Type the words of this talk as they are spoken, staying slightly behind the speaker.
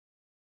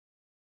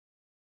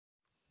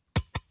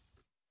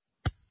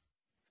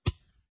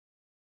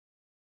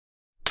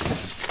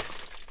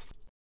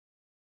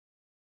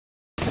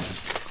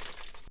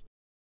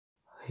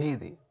Hey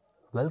there,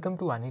 welcome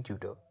to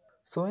AniTutor.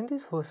 So in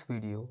this first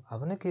video, I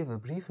want to give a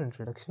brief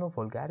introduction of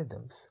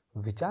algorithms,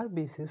 which are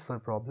basis for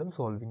problem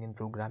solving in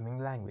programming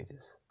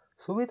languages.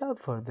 So without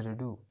further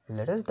ado,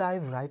 let us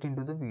dive right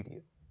into the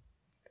video.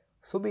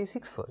 So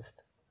basics first,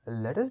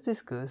 let us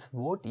discuss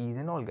what is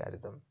an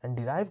algorithm and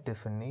derive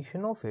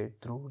definition of it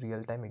through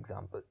real-time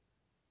example.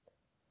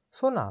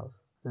 So now,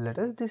 let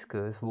us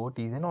discuss what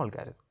is an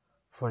algorithm.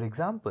 For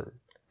example,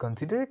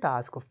 consider a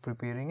task of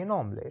preparing an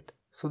omelette.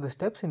 So the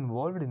steps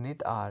involved in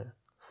it are: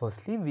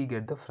 firstly, we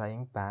get the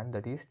frying pan,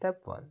 that is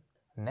step 1.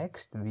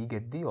 Next, we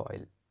get the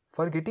oil.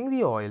 For getting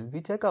the oil,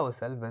 we check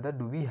ourselves whether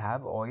do we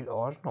have oil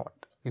or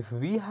not. If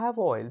we have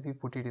oil, we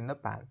put it in the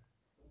pan.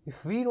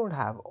 If we don't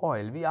have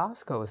oil, we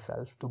ask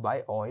ourselves to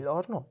buy oil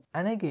or not.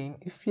 And again,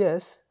 if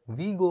yes,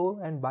 we go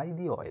and buy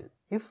the oil.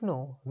 If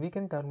no, we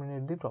can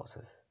terminate the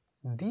process.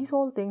 These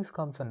all things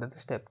comes under the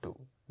step 2.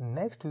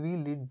 Next, we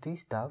lid the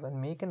stove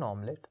and make an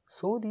omelette.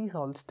 So these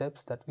all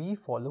steps that we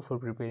follow for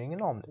preparing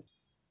an omelette.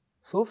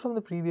 So from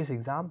the previous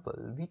example,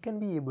 we can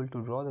be able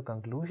to draw the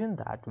conclusion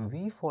that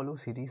we follow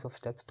series of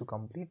steps to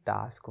complete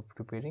task of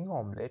preparing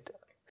omelette.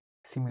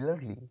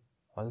 Similarly,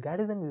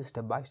 algorithm is a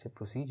step-by-step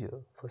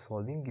procedure for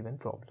solving given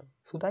problem.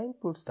 So the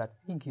inputs that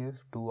we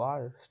give to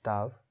our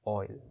stove,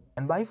 oil,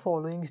 and by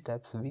following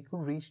steps we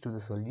could reach to the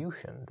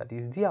solution, that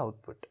is the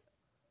output.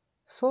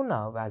 So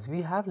now, as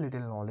we have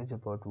little knowledge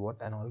about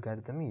what an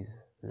algorithm is,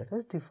 let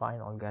us define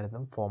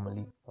algorithm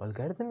formally.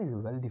 Algorithm is a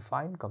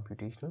well-defined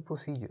computational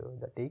procedure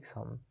that takes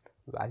some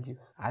values,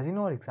 as in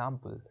our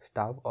example,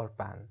 stove or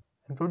pan,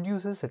 and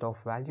produces a set of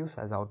values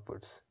as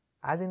outputs,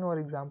 as in our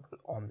example,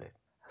 omelette.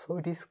 So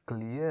it is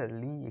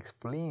clearly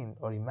explained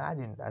or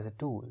imagined as a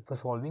tool for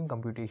solving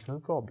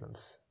computational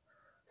problems.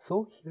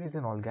 So here is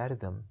an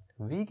algorithm.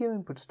 We give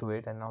inputs to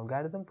it and an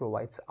algorithm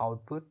provides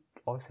output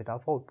or set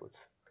of outputs.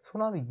 So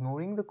now,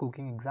 ignoring the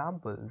cooking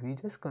example, we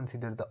just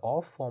consider the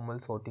off-formal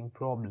sorting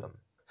problem.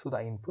 So the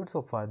inputs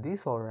of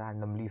this are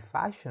randomly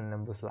fashioned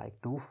numbers like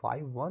 2,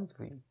 5, 1,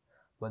 3.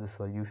 But the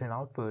solution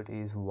output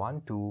is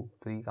 1, 2,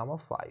 3,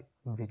 5,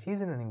 which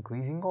is in an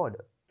increasing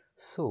order.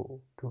 So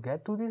to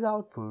get to this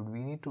output,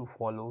 we need to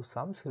follow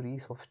some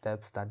series of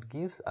steps that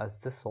gives us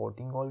the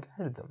sorting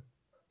algorithm.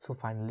 So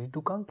finally,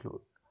 to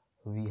conclude,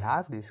 we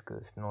have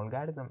discussed an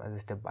algorithm as a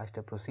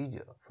step-by-step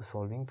procedure for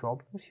solving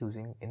problems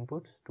using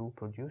inputs to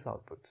produce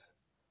outputs.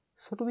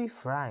 So to be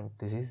frank,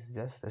 this is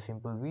just a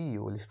simple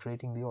video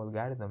illustrating the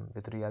algorithm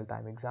with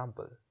real-time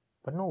example.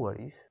 But no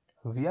worries,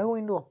 we are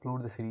going to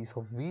upload the series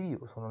of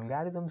videos on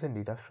algorithms and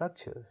data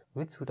structures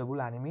with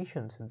suitable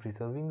animations and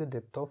preserving the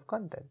depth of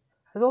content.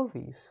 As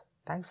always,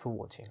 thanks for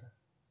watching.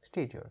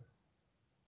 Stay tuned.